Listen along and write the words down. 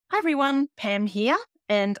Everyone, Pam here,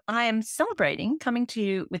 and I am celebrating coming to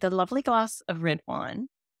you with a lovely glass of red wine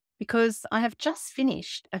because I have just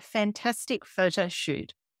finished a fantastic photo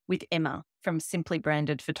shoot with Emma from Simply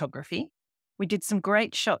Branded Photography. We did some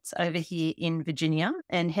great shots over here in Virginia,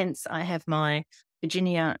 and hence I have my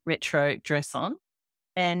Virginia retro dress on.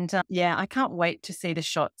 And yeah, I can't wait to see the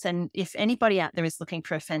shots. And if anybody out there is looking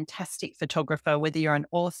for a fantastic photographer, whether you're an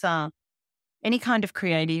author, any kind of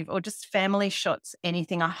creative or just family shots,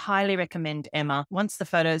 anything, I highly recommend Emma. Once the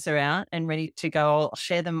photos are out and ready to go, I'll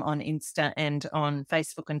share them on Insta and on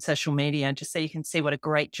Facebook and social media just so you can see what a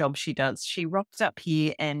great job she does. She rocked up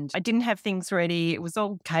here and I didn't have things ready. It was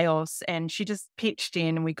all chaos and she just pitched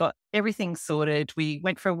in and we got everything sorted. We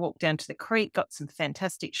went for a walk down to the creek, got some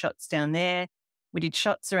fantastic shots down there. We did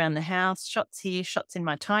shots around the house, shots here, shots in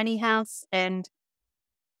my tiny house, and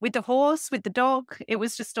with the horse, with the dog, it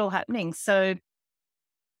was just all happening. So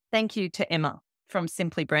thank you to Emma from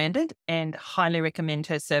Simply Branded, and highly recommend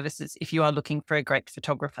her services if you are looking for a great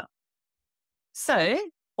photographer. So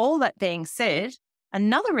all that being said,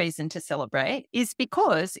 another reason to celebrate is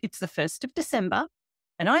because it's the 1st of December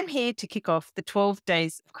and I'm here to kick off the 12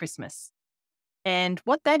 days of Christmas. And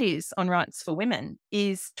what that is on Rights for Women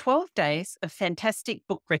is 12 days of fantastic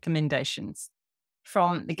book recommendations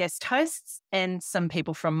from the guest hosts and some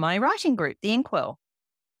people from my writing group, the Inkwell.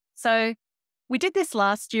 So we did this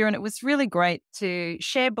last year and it was really great to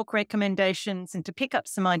share book recommendations and to pick up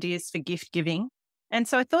some ideas for gift giving. And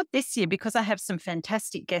so I thought this year, because I have some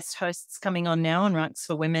fantastic guest hosts coming on now on Rights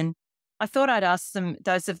for Women, I thought I'd ask them,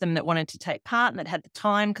 those of them that wanted to take part and that had the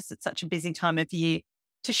time, because it's such a busy time of year,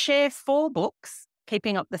 to share 4 books,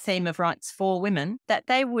 keeping up the theme of Rights for Women, that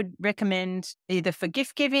they would recommend either for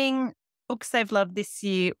gift giving, books they've loved this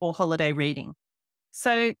year, or holiday reading.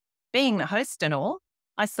 So being the host and all,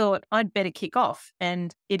 I thought I'd better kick off.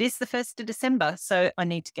 And it is the 1st of December, so I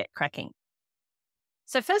need to get cracking.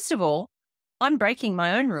 So first of all, I'm breaking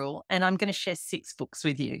my own rule and I'm going to share 6 books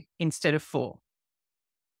with you instead of 4.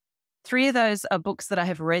 3 of those are books that I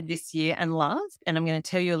have read this year and loved, and I'm going to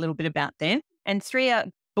tell you a little bit about them. And 3 are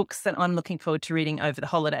books that I'm looking forward to reading over the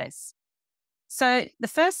holidays. So the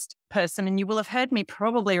first person, and you will have heard me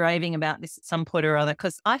probably raving about this at some point or other,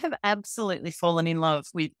 because I have absolutely fallen in love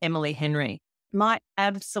with Emily Henry. My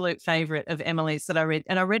absolute favorite of Emily's that I read,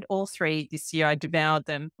 and I read all 3 this year, I devoured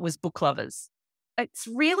them, was Book Lovers. It's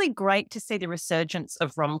really great to see the resurgence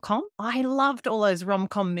of rom-com. I loved all those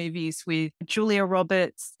rom-com movies with Julia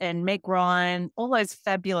Roberts and Meg Ryan, all those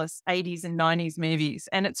fabulous 80s and 90s movies.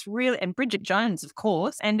 And it's really, and Bridget Jones, of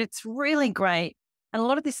course, and it's really great. And a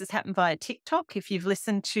lot of this has happened via TikTok. If you've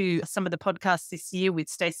listened to some of the podcasts this year with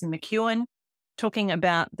Stacey McEwen talking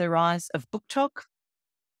about the rise of book talk,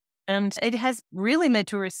 and it has really led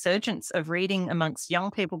to a resurgence of reading amongst young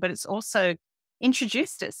people, but it's also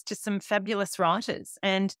introduced us to some fabulous writers.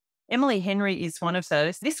 And Emily Henry is one of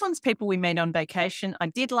those. This one's People We Meet on Vacation. I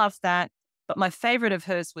did love that, but my favorite of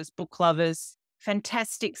hers was Book Lovers.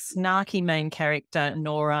 Fantastic, snarky main character,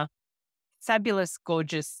 Nora. Fabulous,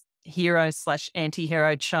 gorgeous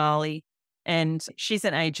hero/anti-hero, Charlie. And she's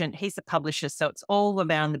an agent. He's a publisher. So it's all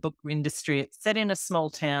around the book industry. It's set in a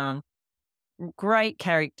small town. Great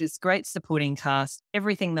characters, great supporting cast,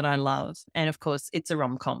 everything that I love. And of course, it's a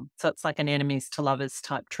rom-com. So it's like an enemies to lovers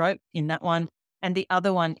type trope in that one. And the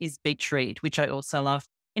other one is Beach Read, which I also love.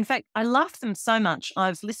 In fact, I love them so much.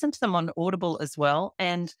 I've listened to them on Audible as well.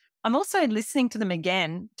 And I'm also listening to them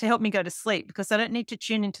again to help me go to sleep because I don't need to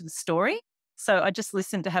tune into the story. So I just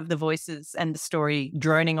listen to have the voices and the story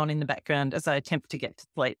droning on in the background as I attempt to get to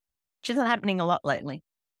sleep, which isn't happening a lot lately.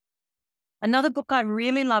 Another book I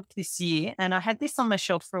really loved this year, and I had this on my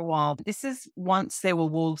shelf for a while, but this is Once There Were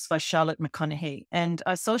Wolves by Charlotte McConaughey. And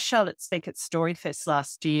I saw Charlotte speak at Storyfest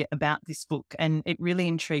last year about this book, and it really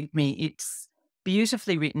intrigued me. It's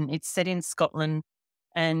beautifully written. It's set in Scotland,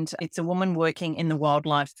 and it's a woman working in the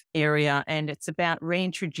wildlife area, and it's about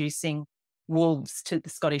reintroducing wolves to the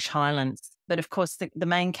Scottish Highlands. But of course, the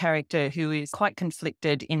main character, who is quite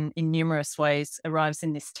conflicted in numerous ways, arrives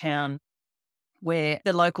in this town where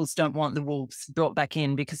the locals don't want the wolves brought back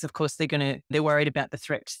in because, of course, they're worried about the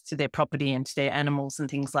threats to their property and to their animals and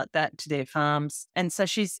things like that, to their farms. And so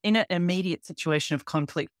she's in an immediate situation of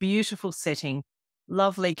conflict. Beautiful setting,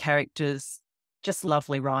 lovely characters, just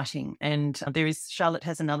lovely writing. And Charlotte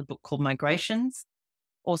has another book called Migrations,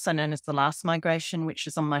 also known as The Last Migration, which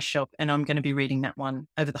is on my shelf. And I'm going to be reading that one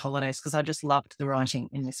over the holidays because I just loved the writing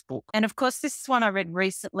in this book. And of course, this is one I read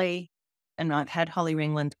recently. And I've had Holly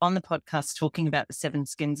Ringland on the podcast talking about The 7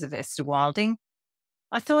 Skins of Esther Wilding.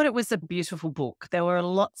 I thought it was a beautiful book. There were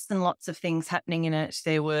lots and lots of things happening in it.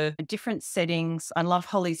 There were different settings. I love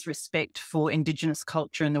Holly's respect for Indigenous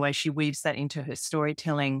culture and the way she weaves that into her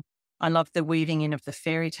storytelling. I love the weaving in of the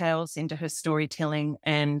fairy tales into her storytelling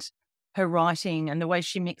and her writing and the way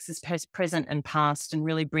she mixes present and past and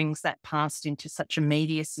really brings that past into such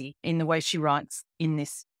immediacy in the way she writes in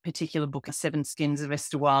this particular book, Seven Skins of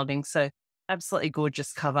Esther Wilding. So absolutely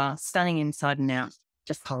gorgeous cover, stunning inside and out,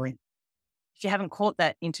 just Holly. If you haven't caught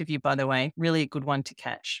that interview, by the way, really a good one to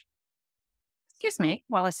catch. Excuse me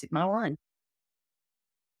while I sip my wine.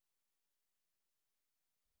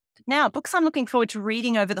 Now, books I'm looking forward to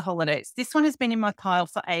reading over the holidays. This one has been in my pile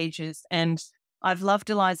for ages, and I've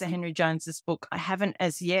loved Eliza Henry Jones's book. I haven't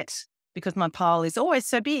as yet, because my pile is always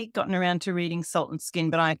so big, gotten around to reading Salt and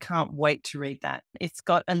Skin, but I can't wait to read that. It's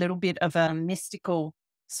got a little bit of a mystical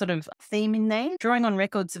sort of theme in there. Drawing on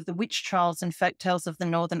records of the witch trials and folk tales of the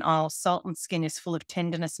Northern Isles, Salt and Skin is full of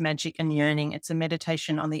tenderness, magic and yearning. It's a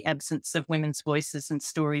meditation on the absence of women's voices and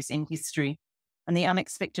stories in history and the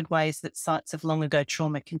unexpected ways that sites of long ago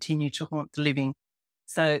trauma continue to haunt the living.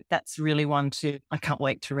 So that's really one I can't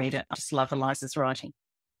wait to read it. I just love Eliza's writing.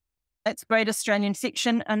 That's great Australian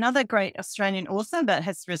fiction. Another great Australian author that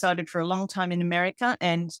has resided for a long time in America.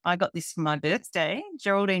 And I got this for my birthday,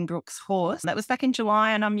 Geraldine Brooks' Horse. That was back in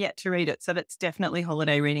July and I'm yet to read it. So that's definitely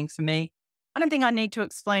holiday reading for me. I don't think I need to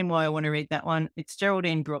explain why I want to read that one. It's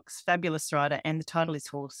Geraldine Brooks, fabulous writer, and the title is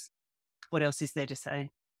Horse. What else is there to say?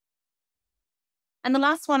 And the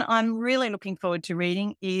last one I'm really looking forward to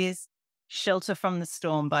reading is Shelter from the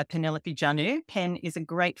Storm by Penelope Janu. Pen is a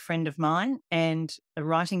great friend of mine and a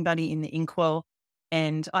writing buddy in the Inkwell.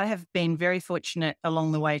 And I have been very fortunate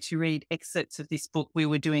along the way to read excerpts of this book. We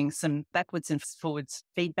were doing some backwards and forwards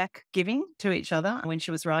feedback giving to each other when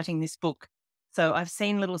she was writing this book. So I've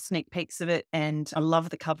seen little sneak peeks of it and I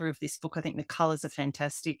love the cover of this book. I think the colours are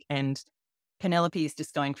fantastic and Penelope is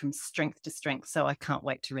just going from strength to strength. So I can't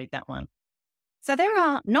wait to read that one. So there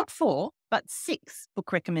are not 4, but 6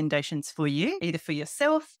 book recommendations for you, either for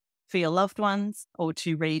yourself, for your loved ones, or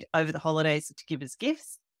to read over the holidays to give as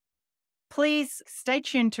gifts. Please stay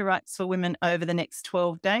tuned to Rights for Women over the next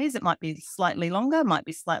 12 days. It might be slightly longer, might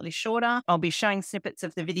be slightly shorter. I'll be showing snippets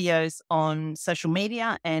of the videos on social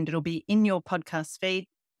media and it'll be in your podcast feed.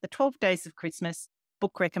 The 12 Days of Christmas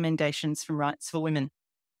book recommendations from Rights for Women.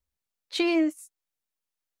 Cheers.